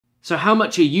So how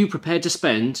much are you prepared to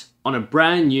spend on a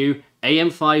brand new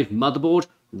AM5 motherboard,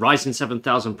 Ryzen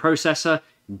 7000 processor,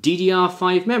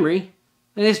 DDR5 memory?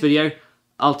 In this video,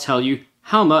 I'll tell you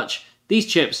how much these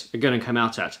chips are going to come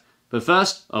out at. But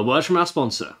first, a word from our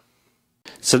sponsor.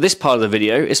 So this part of the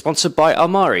video is sponsored by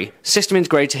Almari, system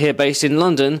integrator here based in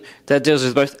London that deals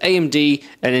with both AMD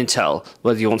and Intel,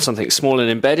 whether you want something small and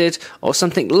embedded or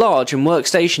something large and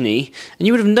workstation-y. And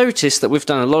you would have noticed that we've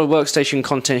done a lot of workstation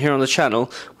content here on the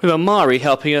channel with Almari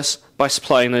helping us by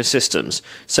supplying those systems.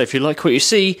 So if you like what you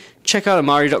see, check out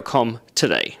almari.com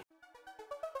today.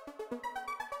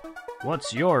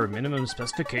 What's your minimum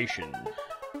specification?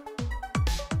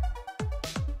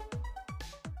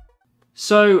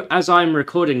 So, as I'm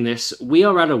recording this, we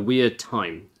are at a weird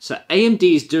time. So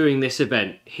AMD is doing this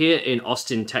event here in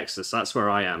Austin, Texas. That's where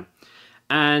I am.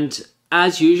 And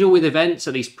as usual with events,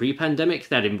 at least pre-pandemic,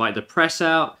 they'd invite the press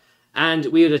out, and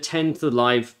we would attend the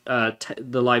live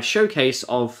showcase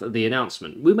of the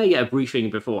announcement. We may get a briefing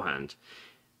beforehand.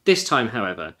 This time,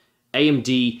 however,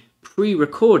 AMD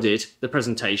pre-recorded the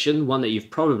presentation, one that you've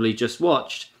probably just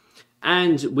watched,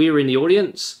 and we're in the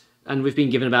audience. And we've been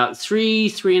given about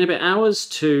three and a bit hours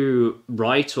to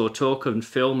write or talk and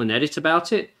film and edit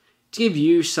about it, to give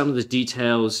you some of the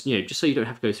details, just so you don't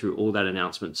have to go through all that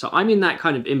announcement. So I'm in that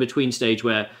kind of in-between stage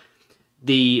where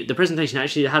the presentation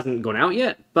actually hasn't gone out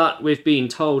yet, but we've been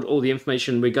told all the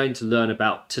information we're going to learn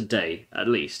about today, at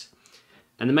least.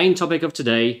 And the main topic of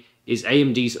today is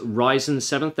AMD's Ryzen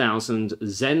 7000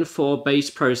 Zen 4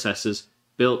 based processors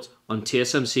built on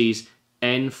TSMC's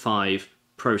N5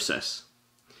 process.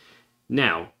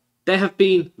 Now, there have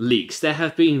been leaks, there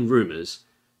have been rumours.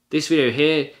 This video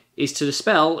here is to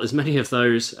dispel as many of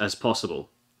those as possible.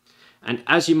 And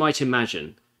as you might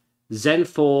imagine, Zen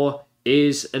 4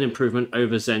 is an improvement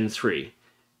over Zen 3.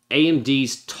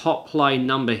 AMD's top line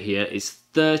number here is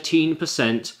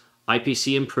 13%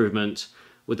 IPC improvement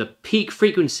with a peak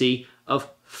frequency of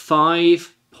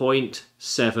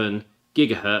 5.7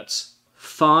 GHz.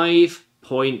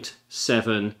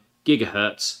 5.7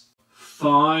 GHz.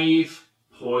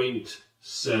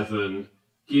 5.7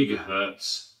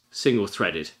 gigahertz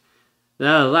single-threaded.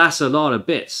 Now that's a lot of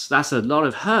bits. That's a lot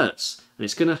of hertz, and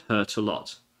it's going to hurt a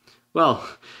lot. Well,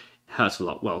 hurt a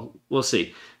lot. Well, we'll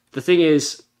see. The thing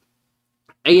is,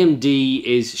 AMD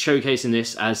is showcasing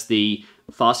this as the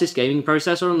fastest gaming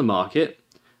processor on the market,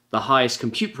 the highest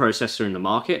compute processor in the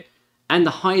market, and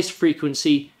the highest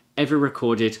frequency ever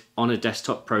recorded on a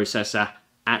desktop processor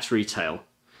at retail.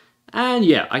 And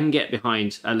yeah, I can get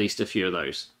behind at least a few of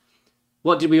those.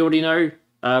 What did we already know?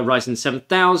 Ryzen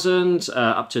 7000,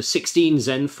 up to 16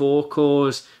 Zen 4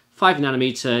 cores,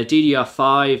 5nm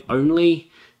DDR5 only,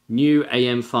 new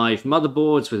AM5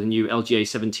 motherboards with a new LGA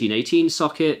 1718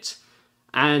 socket,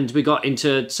 and we got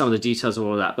into some of the details of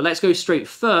all of that. But let's go straight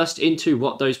first into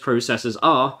what those processors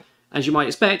are. As you might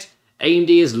expect, AMD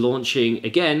is launching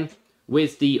again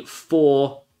with the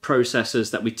 4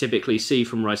 processors that we typically see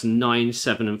from Ryzen 9,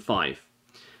 7, and 5.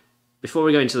 Before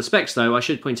we go into the specs though, I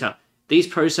should point out, these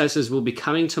processors will be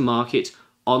coming to market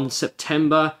on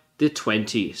September the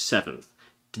 27th.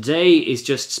 Today is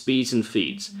just speeds and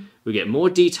feeds. We'll get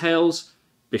more details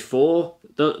before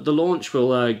the launch.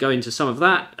 We'll go into some of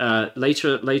that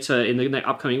later in the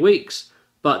upcoming weeks.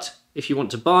 But if you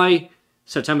want to buy,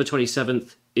 September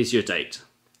 27th is your date.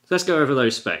 So let's go over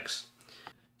those specs.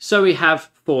 So we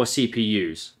have 4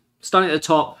 CPUs. Starting at the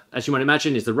top, as you might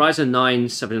imagine, is the Ryzen 9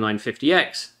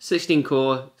 7950X,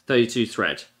 16-core,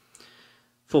 32-thread.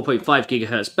 4.5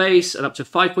 GHz base and up to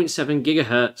 5.7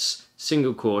 GHz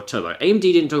single-core turbo. AMD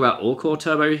didn't talk about all-core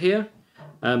turbo here,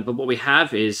 but what we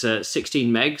have is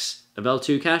 16 megs of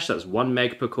L2 cache, that's 1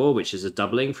 meg per core, which is a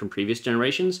doubling from previous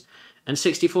generations, and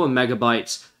 64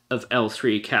 megabytes of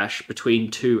L3 cache between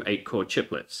 2 8-core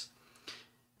chiplets.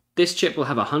 This chip will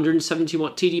have 170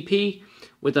 watt TDP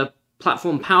with a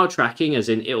platform power tracking, as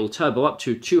in it will turbo up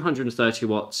to 230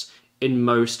 watts in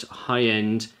most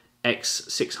high-end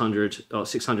X600 or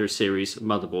 600 series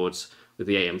motherboards with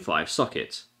the AM5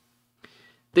 socket.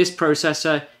 This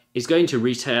processor is going to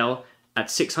retail at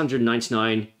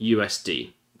 $699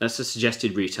 USD. That's the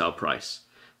suggested retail price.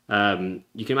 You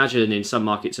can imagine in some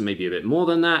markets it may be a bit more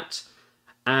than that.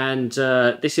 And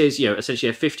this is,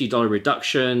 essentially a $50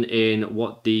 reduction in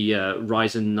what the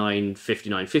Ryzen 9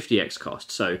 5950X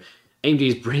cost. So AMD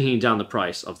is bringing down the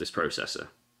price of this processor.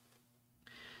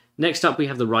 Next up, we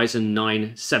have the Ryzen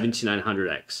 9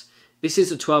 7900X. This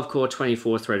is a 12-core,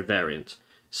 24-thread variant.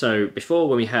 So before,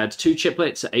 when we had 2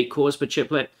 chiplets at 8 cores per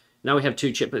chiplet, now we have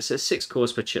 2 chiplets at 6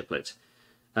 cores per chiplet.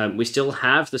 We still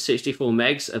have the 64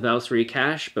 megs of L3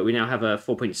 cache, but we now have a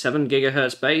 4.7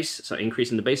 gigahertz base, so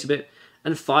increasing the base a bit,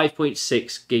 and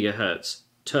 5.6 gigahertz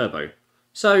turbo.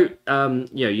 So,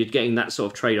 you're getting that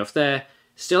sort of trade-off there.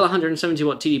 Still 170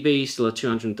 watt TDP, still a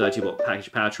 230 watt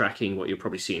package power tracking, what you'll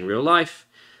probably see in real life,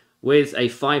 with a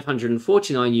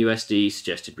 549 USD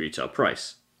suggested retail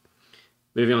price.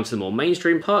 Moving on to the more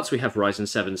mainstream parts, we have Ryzen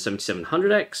 7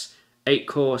 7700X,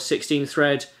 8-core,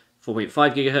 16-thread,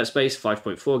 4.5 GHz base,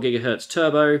 5.4 GHz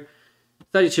turbo,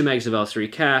 32 megs of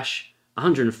L3 cache,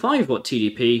 105 watt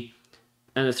TDP,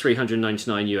 and a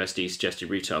 399 USD suggested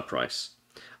retail price.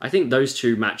 I think those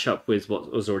two match up with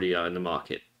what was already in the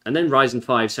market. And then Ryzen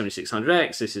 5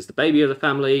 7600X, this is the baby of the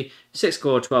family,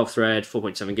 6-core, 12-thread,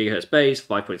 4.7 GHz base,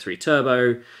 5.3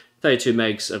 turbo, 32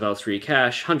 megs of L3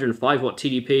 cache, 105 watt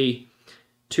TDP,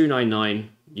 $299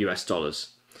 US.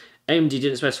 AMD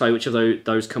didn't specify which of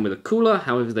those come with a cooler,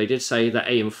 however they did say that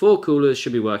AM4 coolers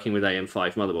should be working with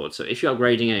AM5 motherboards. So if you're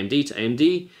upgrading AMD to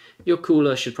AMD, your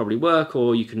cooler should probably work,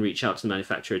 or you can reach out to the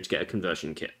manufacturer to get a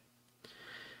conversion kit.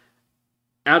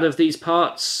 Out of these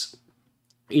parts,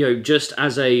 just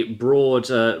as a broad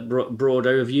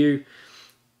overview,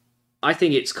 I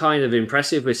think it's kind of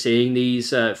impressive we're seeing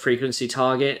these frequency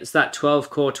targets. That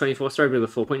 12-core 24-thread with a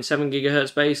 4.7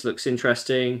 GHz base looks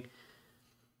interesting.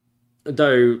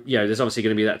 Though, there's obviously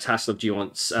going to be that tassel of do you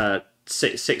want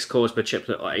 6 cores per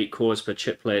chiplet or 8 cores per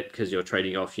chiplet, because you're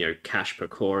trading off, cache per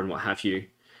core and what have you.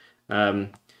 But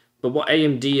what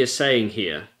AMD is saying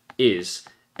here is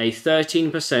a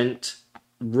 13%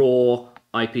 raw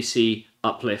IPC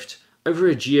uplift over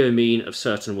a geo mean of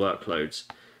certain workloads.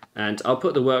 And I'll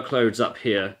put the workloads up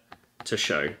here to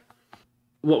show.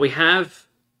 What we have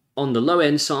on the low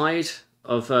end side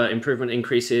of improvement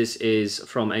increases is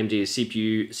from AMD's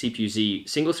CPU-Z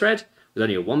single thread with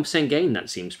only a 1% gain. That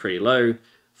seems pretty low.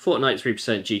 Fortnite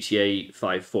 3%, GTA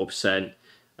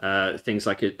 4%, things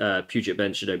like Puget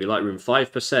Bench, Adobe Lightroom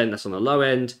 5%. That's on the low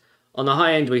end. On the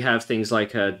high end, we have things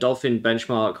like Dolphin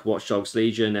Benchmark, Watch Dogs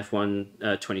Legion,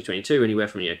 F1 2022, anywhere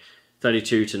from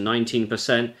 32 to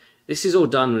 19%. This is all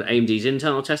done with AMD's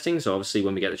internal testing, so obviously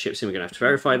when we get the chips in, we're going to have to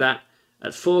verify that.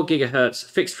 At 4 GHz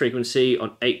fixed frequency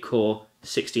on 8-core,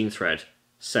 16-thread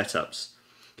setups.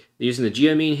 They're using the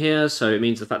geomean here, so it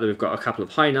means the fact that we've got a couple of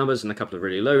high numbers and a couple of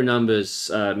really low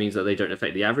numbers means that they don't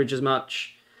affect the average as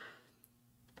much.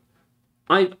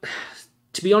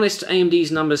 To be honest,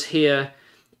 AMD's numbers here,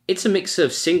 it's a mix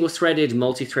of single-threaded,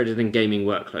 multi-threaded, and gaming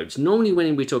workloads. Normally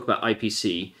when we talk about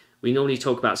IPC, we normally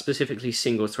talk about specifically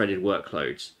single-threaded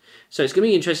workloads. So it's going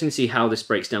to be interesting to see how this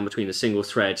breaks down between the single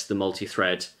thread, the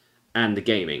multi-thread, and the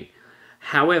gaming.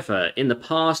 However, in the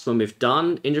past, when we've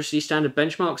done industry standard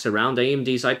benchmarks around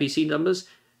AMD's IPC numbers,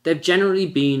 they've generally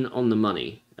been on the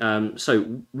money.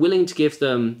 So willing to give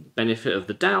them benefit of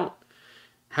the doubt.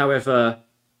 However,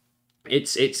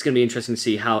 it's going to be interesting to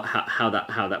see how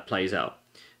that plays out.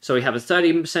 So we have a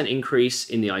 30% increase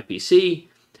in the IPC,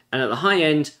 and at the high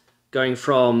end, going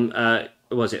from about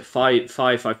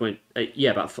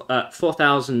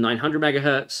 4,900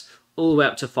 megahertz all the way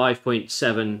up to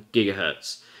 5.7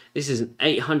 gigahertz. This is an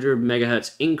 800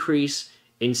 megahertz increase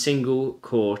in single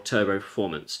core turbo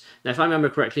performance. Now, if I remember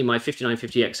correctly, my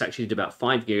 5950X actually did about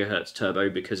 5 gigahertz turbo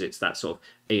because it's that sort of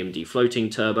AMD floating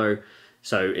turbo.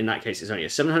 So in that case, it's only a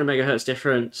 700 megahertz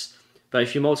difference. But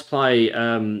if you multiply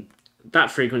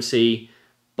that frequency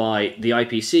by the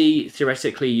IPC,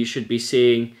 theoretically, you should be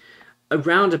seeing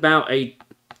around about a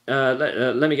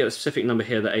let me get the specific number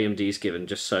here that AMD is given,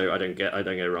 just so I don't get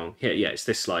it wrong. Here, yeah, it's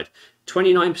this slide.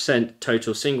 29%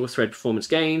 total single thread performance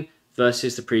gain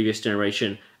versus the previous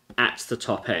generation at the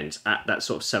top end, at that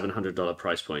sort of $700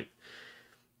 price point.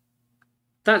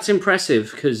 That's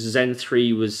impressive because Zen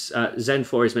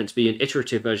 4 is meant to be an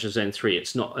iterative version of Zen 3.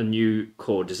 It's not a new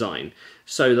core design.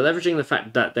 So they're leveraging the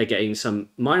fact that they're getting some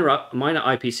minor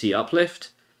IPC uplift.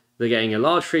 They're getting a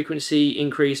large frequency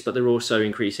increase, but they're also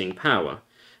increasing power.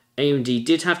 AMD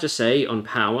did have to say on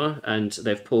power, and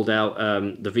they've pulled out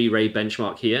the V-Ray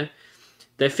benchmark here.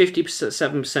 They're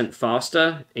 57%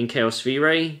 faster in Chaos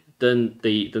V-Ray than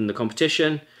the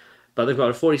competition, but they've got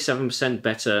a 47%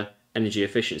 better energy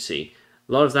efficiency.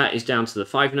 A lot of that is down to the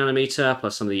 5nm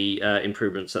plus some of the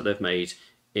improvements that they've made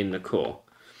in the core.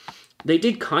 They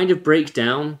did kind of break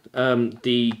down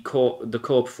the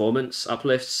core performance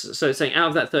uplifts. So it's saying out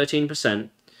of that 13%,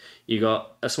 you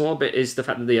got a small bit is the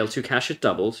fact that the L2 cache had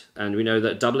doubled, and we know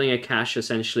that doubling a cache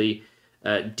essentially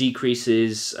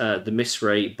decreases the miss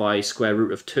rate by square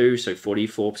root of 2, so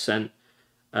 44%.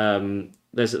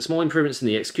 There's small improvements in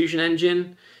the execution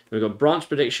engine. We've got branch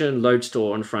prediction, load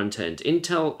store on front end.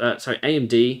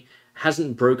 AMD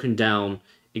hasn't broken down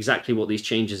exactly what these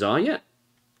changes are yet.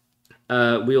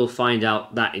 We'll find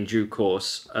out that in due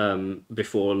course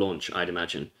before launch, I'd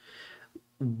imagine.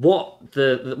 what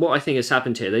I think has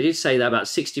happened here, they did say that about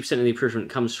 60% of the improvement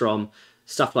comes from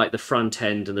stuff like the front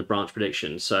end and the branch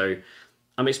prediction. So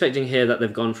I'm expecting here that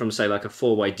they've gone from, say, like a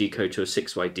 4-wide decode to a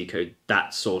 6-wide decode,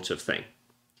 that sort of thing.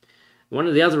 One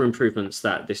of the other improvements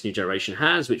that this new generation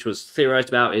has, which was theorized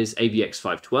about, is AVX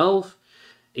 512.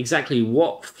 Exactly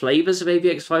what flavors of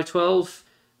AVX 512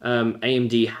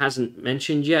 AMD hasn't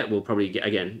mentioned yet. We'll probably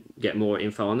get more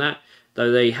info on that.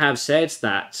 Though they have said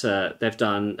that they've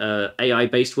done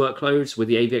AI-based workloads with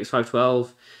the AVX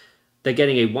 512. They're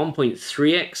getting a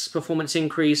 1.3x performance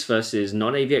increase versus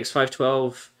non-AVX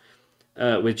 512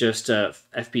 with just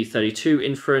FP32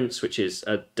 inference, which is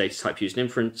a data type used in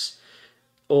inference.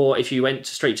 Or if you went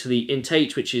straight to the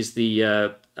Int8, which is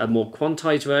the a more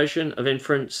quantized version of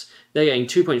inference, they're getting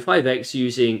 2.5x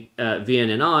using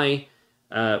VNNI,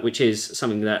 which is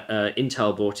something that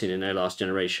Intel brought in their last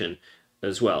generation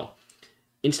as well.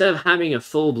 Instead of having a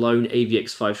full-blown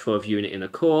AVX 512 unit in a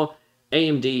core,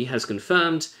 AMD has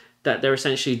confirmed that they're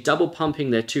essentially double pumping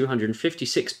their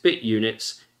 256-bit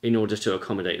units in order to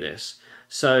accommodate this.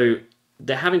 So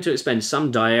they're having to expend some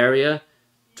die area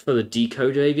for the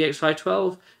decode of AVX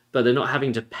 512, but they're not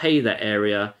having to pay that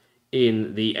area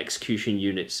in the execution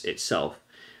units itself.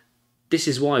 This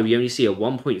is why we only see a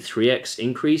 1.3x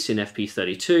increase in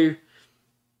FP32,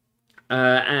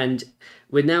 and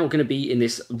we're now going to be in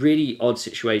this really odd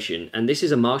situation, and this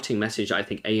is a marketing message I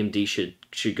think AMD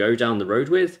should go down the road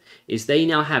with, is they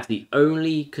now have the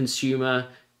only consumer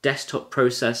desktop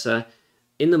processor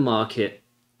in the market,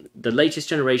 the latest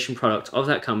generation product of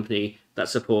that company that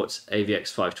supports AVX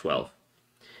 512.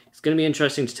 It's going to be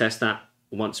interesting to test that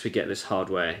once we get this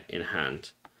hardware in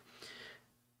hand.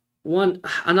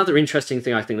 Another interesting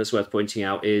thing I think that's worth pointing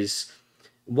out is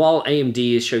while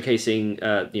AMD is showcasing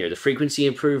the frequency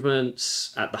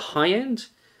improvements at the high end,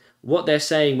 what they're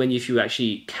saying if you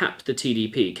actually cap the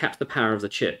TDP, cap the power of the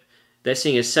chip, they're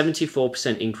seeing a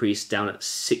 74% increase down at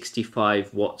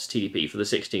 65 watts TDP for the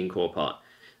 16-core part.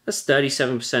 That's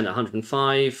 37% at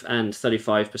 105 and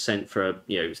 35% for a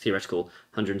theoretical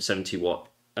 170 watt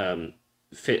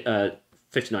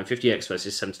 5950X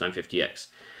versus 7950X.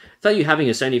 Without you having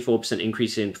a 74%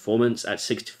 increase in performance at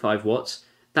 65 watts,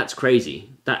 that's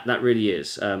crazy. That really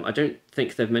is. I don't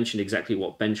think they've mentioned exactly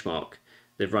what benchmark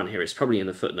they've run here. It's probably in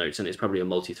the footnotes, and it's probably a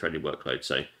multi-threaded workload,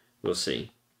 so we'll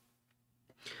see.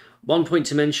 One point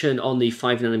to mention on the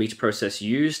 5nm process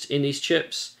used in these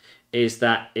chips is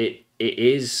that it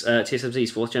is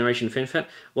TSMC's 4th generation FinFET.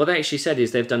 What they actually said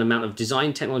is they've done an amount of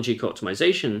design technology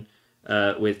optimization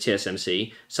with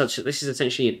TSMC, such that this is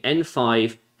essentially an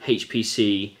N5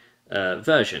 HPC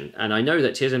version. And I know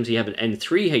that TSMC have an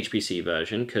N3 HPC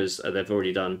version because they've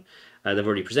already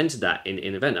presented that in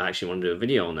an event. I actually want to do a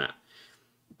video on that.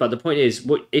 But the point is,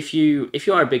 if you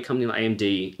are a big company like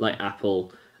AMD, like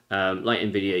Apple, like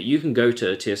Nvidia, you can go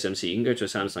to TSMC, you can go to a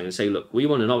Samsung and say, look, we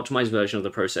want an optimized version of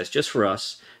the process just for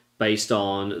us based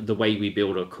on the way we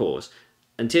build our cores.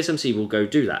 And TSMC will go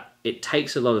do that. It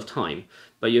takes a lot of time,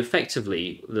 but you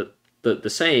effectively, the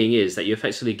saying is that you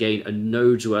effectively gain a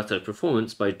node's worth of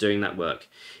performance by doing that work.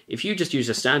 If you just use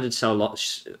a standard cell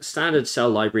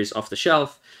libraries off the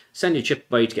shelf, send your chip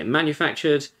away to get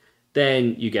manufactured,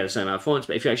 then you get a certain amount of performance.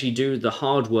 But if you actually do the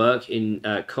hard work in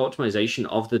co-optimization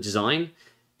of the design,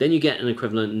 then you get an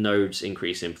equivalent nodes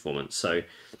increase in performance. So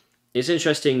it's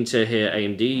interesting to hear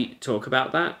AMD talk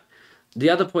about that. The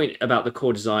other point about the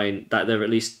core design that they're at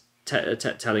least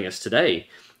telling us today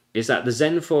is that the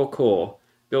Zen 4 core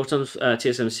built on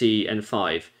TSMC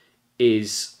N5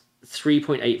 is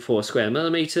 3.84 square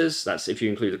millimeters. That's if you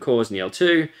include the cores and the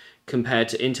L2, compared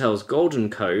to Intel's Golden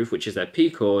Cove, which is their P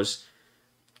cores,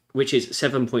 which is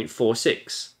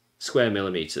 7.46 square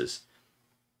millimeters.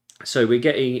 So we're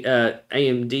getting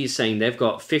AMD saying they've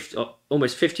got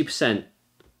almost 50%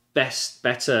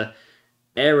 better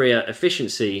area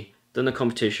efficiency than the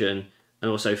competition, and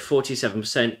also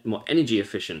 47% more energy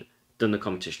efficient than the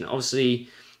competition. Obviously,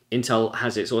 Intel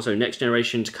has its also next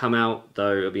generation to come out,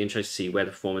 though it'll be interesting to see where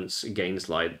the performance gains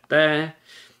lie there.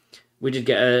 We did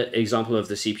get an example of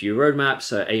the CPU roadmap,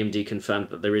 so AMD confirmed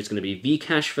that there is going to be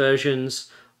Vcache versions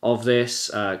of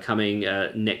this coming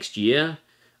next year.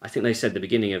 I think they said the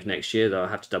beginning of next year, though I'll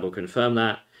have to double confirm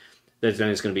that. There's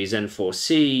going to be Zen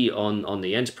 4C on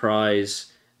the Enterprise,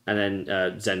 and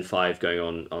then Zen 5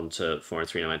 going on to 4 and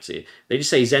 3 nanometer. They just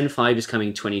say Zen 5 is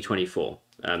coming 2024,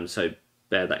 so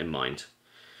bear that in mind.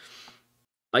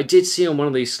 I did see on one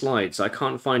of these slides, I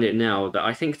can't find it now, that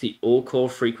I think the all-core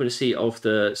frequency of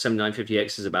the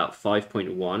 7950X is about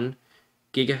 5.1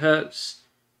 gigahertz.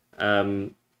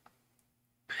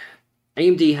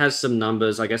 AMD has some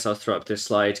numbers. I guess I'll throw up this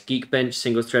slide. Geekbench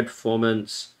single thread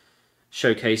performance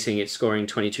showcasing it scoring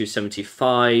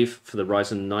 2275 for the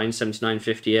Ryzen 9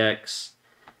 7950X.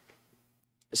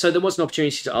 So there was an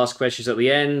opportunity to ask questions at the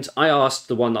end. I asked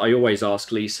the one that I always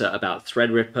ask Lisa about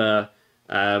Threadripper,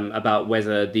 about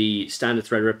whether the standard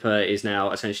Threadripper is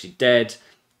now essentially dead,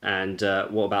 and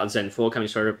what about Zen 4 coming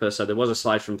to Threadripper. So there was a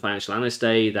slide from Financial Analyst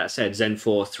Day that said Zen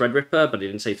 4 Threadripper, but it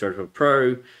didn't say Threadripper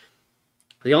Pro.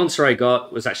 The answer I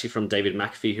got was actually from David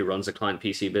McAfee, who runs a client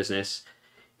PC business.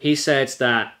 He said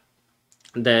that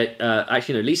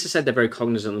Lisa said they're very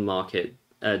cognizant of the market.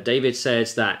 David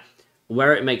says that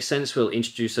where it makes sense, we'll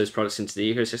introduce those products into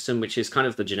the ecosystem, which is kind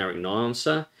of the generic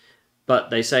non-answer. But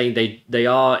they say they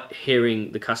are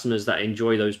hearing the customers that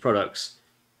enjoy those products,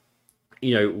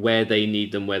 where they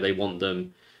need them, where they want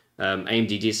them.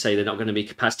 AMD did say they're not going to be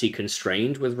capacity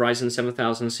constrained with Ryzen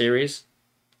 7000 series.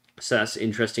 So that's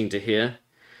interesting to hear.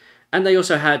 And they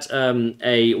also had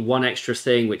a one extra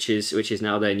thing, which is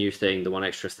now their new thing, the one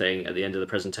extra thing at the end of the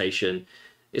presentation.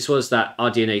 This was that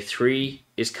RDNA 3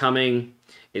 is coming.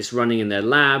 It's running in their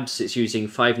labs. It's using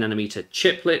 5nm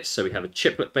chiplets, so we have a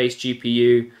chiplet-based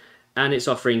GPU, and it's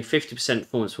offering 50%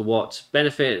 performance per watt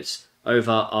benefits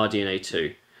over RDNA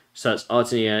 2. So that's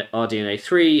RDNA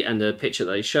 3, and the picture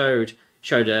that they showed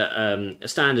a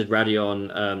standard Radeon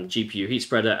GPU heat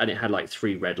spreader, and it had like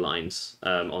 3 red lines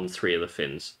on 3 of the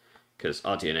fins, because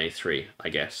RDNA 3, I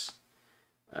guess.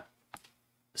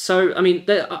 So, I mean,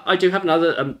 I do have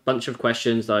a bunch of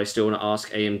questions that I still want to ask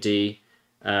AMD.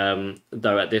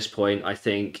 Though at this point, I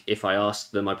think if I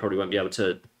ask them, I probably won't be able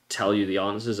to tell you the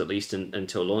answers, at least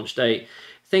until launch date.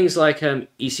 Things like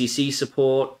ECC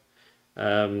support,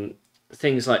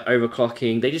 things like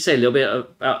overclocking. They did say a little bit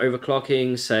about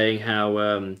overclocking, saying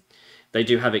how they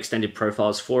do have extended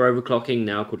profiles for overclocking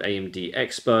now called AMD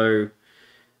Expo.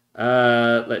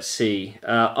 Let's see.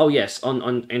 Oh yes,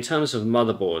 in terms of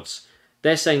motherboards,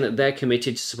 they're saying that they're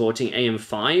committed to supporting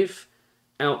AM5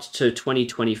 out to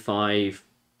 2025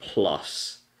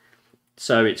 plus.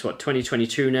 So it's what,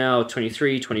 2022 now,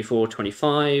 23, 24,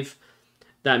 25.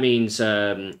 That means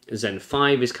Zen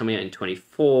 5 is coming out in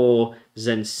 24,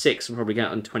 Zen 6 will probably get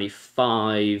out in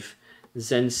 25,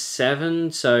 Zen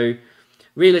 7. So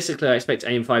realistically, I expect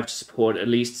AM5 to support at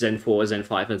least Zen 4, Zen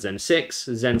 5, and Zen 6.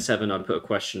 Zen 7 I'd put a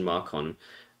question mark on.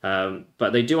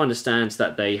 But they do understand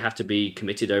that they have to be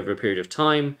committed over a period of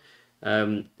time.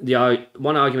 The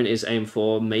one argument is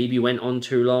AM4 maybe went on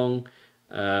too long,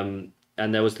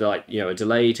 and there was a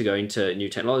delay to go into new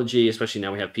technology, especially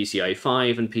now we have PCIe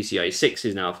 5 and PCIe 6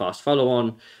 is now a fast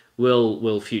follow-on.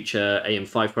 Will future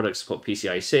AM5 products support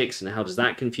PCIe 6, and how does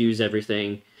that confuse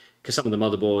everything? Because some of the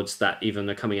motherboards that even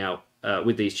are coming out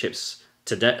with these chips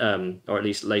today, or at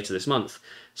least later this month,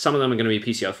 some of them are going to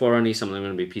be PCIe 4 only, some of them are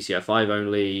going to be PCIe 5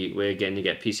 only. We're going to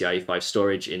get PCIe 5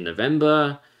 storage in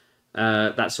November.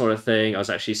 That sort of thing. I was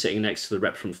actually sitting next to the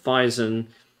rep from Ryzen,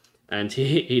 and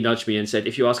he nudged me and said,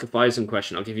 if you ask a Ryzen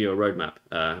question, I'll give you a roadmap.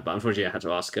 But unfortunately, I had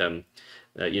to ask the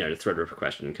Threadripper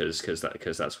question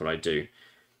because that's what I do.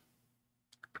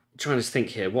 I'm trying to think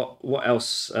here, what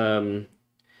else? Yeah,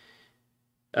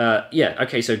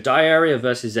 okay. So die area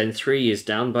versus Zen 3 is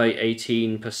down by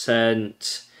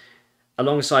 18%.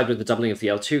 Alongside with the doubling of the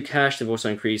L2 cache, they've also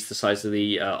increased the size of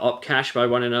the op cache by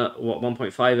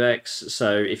 1.5x.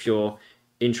 So if you're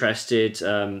interested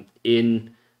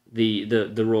in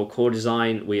the raw core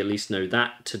design, we at least know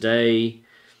that today.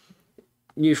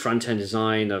 New front-end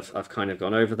design, I've kind of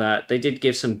gone over that. They did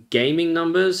give some gaming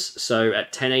numbers. So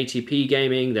at 1080p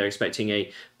gaming, they're expecting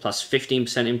a plus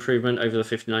 15% improvement over the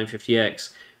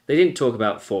 5950X. They didn't talk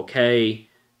about 4K.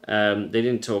 They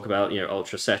didn't talk about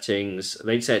ultra settings.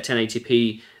 They'd say at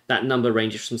 1080p that number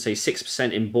ranges from say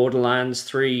 6% in Borderlands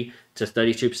 3 to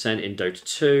 32% in Dota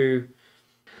 2.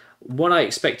 What I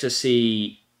expect to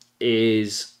see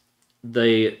is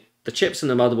the chips and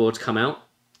the motherboards come out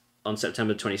on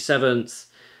September 27th.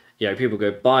 People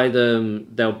go buy them.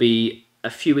 There'll be a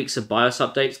few weeks of BIOS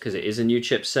updates because it is a new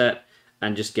chipset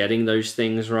and just getting those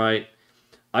things right.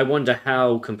 I wonder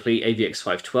how complete AVX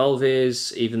 512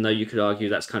 is, even though you could argue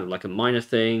that's kind of like a minor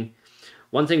thing.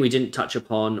 One thing we didn't touch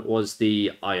upon was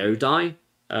the I/O die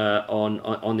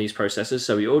on these processors.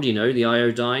 So we already know the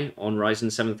I/O die on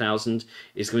Ryzen 7000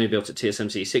 is going to be built at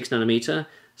TSMC 6nm.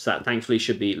 So that thankfully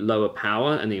should be lower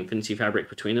power, and the Infinity Fabric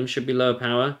between them should be lower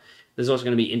power. There's also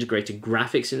going to be integrated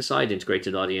graphics inside,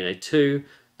 integrated RDNA 2,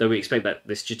 though we expect that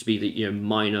this just to be the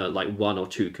minor, like 1 or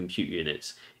 2 compute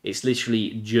units. It's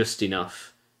literally just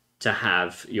enough to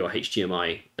have your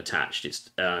HDMI attached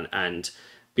and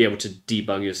be able to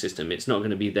debug your system. It's not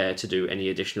going to be there to do any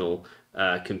additional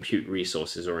compute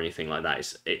resources or anything like that.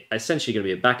 It's essentially going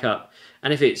to be a backup.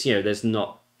 And if it's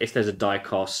if there's a die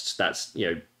cost that's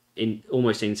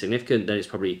almost insignificant, then it's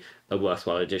probably a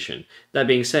worthwhile addition. That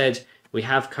being said, we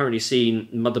have currently seen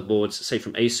motherboards, say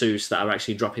from Asus, that are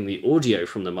actually dropping the audio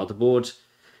from the motherboard.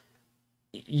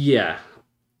 Yeah,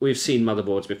 we've seen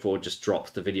motherboards before just drop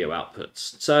the video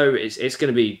outputs. So it's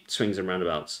going to be swings and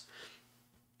roundabouts.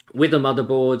 With the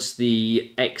motherboards,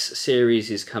 the X series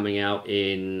is coming out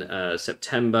in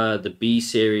September. The B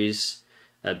series,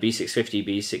 B650,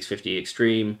 B650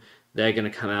 Extreme, they're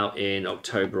going to come out in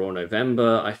October or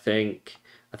November, I think.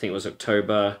 I think it was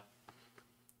October.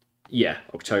 Yeah,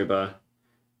 October.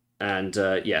 And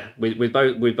yeah, with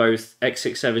both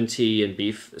X670 and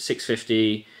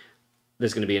B650,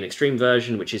 there's going to be an Extreme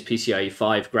version, which is PCIe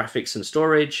 5 graphics and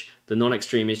storage. The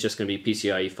non-Extreme is just going to be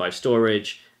PCIe 5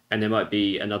 storage. And there might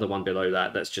be another one below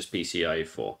that that's just PCIe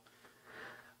 4.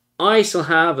 I still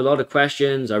have a lot of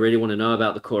questions. I really want to know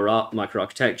about the core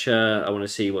microarchitecture. I want to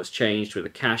see what's changed with the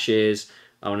caches.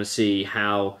 I want to see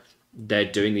how they're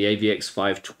doing the AVX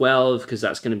 512, because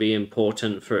that's going to be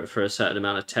important for a certain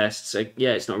amount of tests.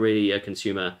 Yeah, it's not really a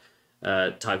consumer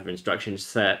type of instruction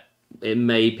set. It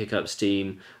may pick up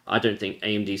steam. I don't think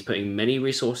AMD's putting many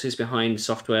resources behind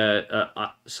software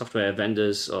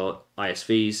vendors or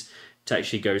ISVs to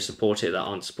actually go support it that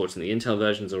aren't supporting the Intel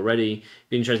versions already.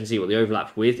 Be interesting to see what the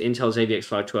overlap with Intel's AVX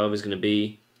 512 is going to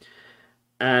be.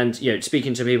 And, you know,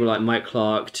 speaking to people like Mike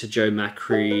Clark, to Joe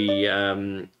Macri,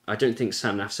 I don't think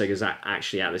Sam Nafseg is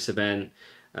actually at this event.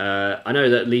 I know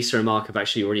that Lisa and Mark have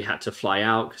actually already had to fly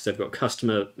out because they've got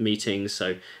customer meetings,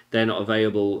 so they're not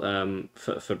available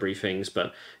for briefings,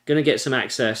 but going to get some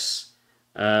access,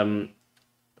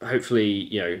 hopefully,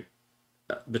 you know,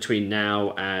 between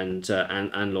now and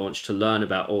launch, to learn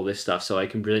about all this stuff, so I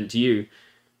can present to you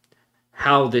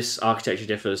how this architecture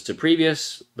differs to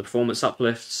previous, the performance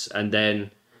uplifts, and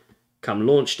then come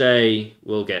launch day,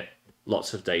 we'll get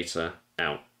lots of data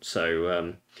out.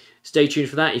 So stay tuned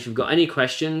for that. If you've got any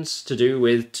questions to do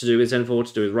with Zen 4,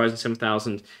 to do with Ryzen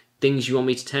 7000, things you want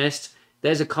me to test,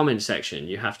 there's a comment section.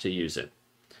 You have to use it.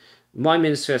 My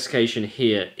min specification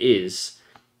here is,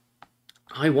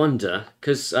 I wonder,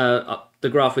 because the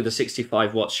graph with the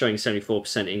 65 watts showing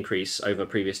 74% increase over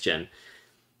previous gen,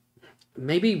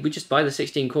 maybe we just buy the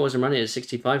 16 cores and run it at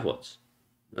 65 watts.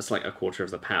 That's like a quarter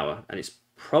of the power, and it's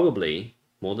probably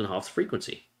more than half the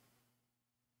frequency.